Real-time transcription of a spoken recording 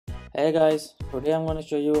Hey guys, today I'm going to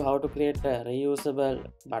show you how to create a reusable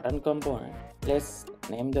button component. Let's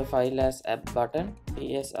name the file as app button,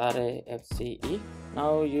 tsrafce.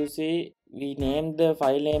 Now you see we named the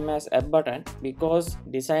file name as app button because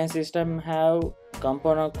design system have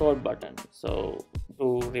component called button. So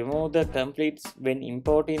to remove the completes when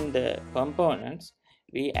importing the components,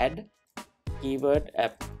 we add keyword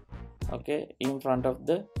app, okay, in front of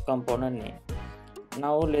the component name.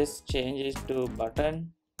 Now let's change it to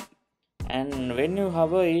button, and when you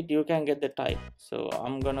hover it you can get the type. So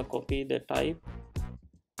I'm gonna copy the type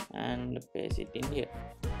and paste it in here.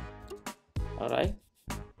 All right,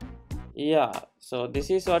 yeah, so this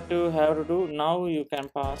is what you have to do. Now you can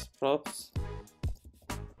pass props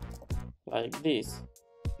like this,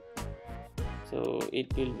 so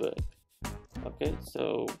it will work. Okay,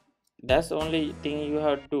 so that's the only thing you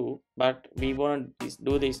have to do, but we want to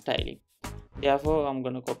do the styling. Therefore I'm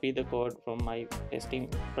gonna copy the code from my testing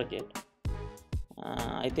project.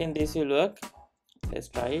 I think this will work. Let's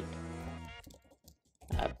try it.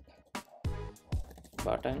 App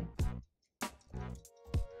button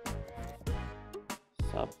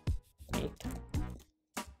submit.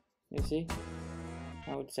 You see,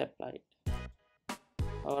 now it's applied.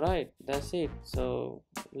 All right, that's it. So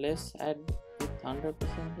let's add with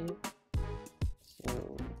 100% here.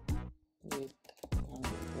 So with 100%,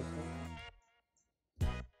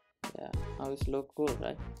 yeah, now it's look cool,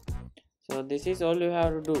 right? So this is all you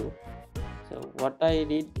have to do. So what I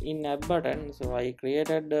did in app button, so I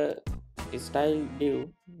created the style div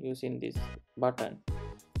using this button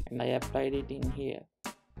and I applied it in here.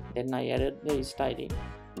 Then I added the styling.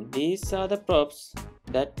 These are the props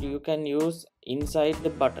that you can use inside the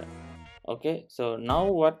button. Okay, so now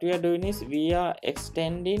what we are doing is we are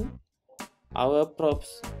extending our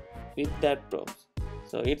props with that props.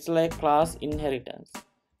 So it's like class inheritance.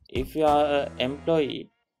 If you are an employee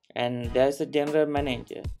and there's a general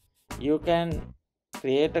manager, you can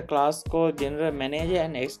create a class called general manager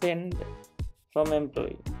and extend from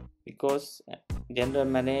employee, because general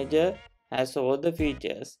manager has all the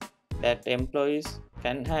features that employees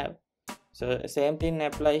can have. So same thing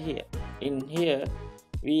apply here. In here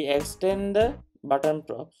we extend the button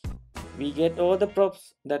props, we get all the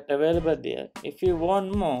props that available there. If you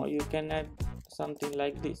want more, you can add something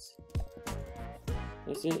like this.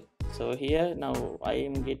 You see, so here now I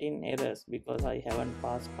am getting errors because I haven't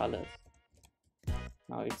passed colors.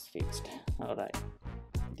 Now it's fixed. All right,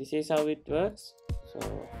 this is how it works.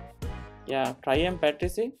 So yeah, try and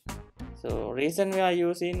practice it. So reason we are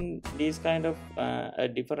using this kind of a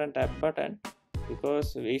different app button,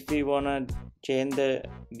 because if we wanna change the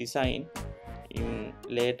design in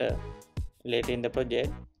later in the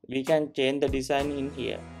project, we can change the design in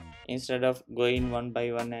here instead of going one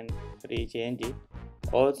by one and rechange it.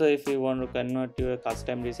 Also, if you want to convert your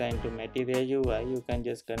custom design to material UI, you can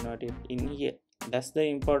just convert it in here. That's the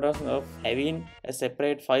importance of having a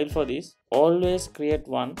separate file for this. Always create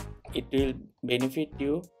one. It will benefit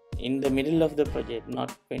you in the middle of the project,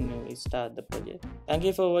 not when you start the project. Thank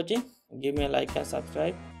you for watching. Give me a like and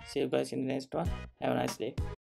subscribe. See you guys in the next one. Have a nice day.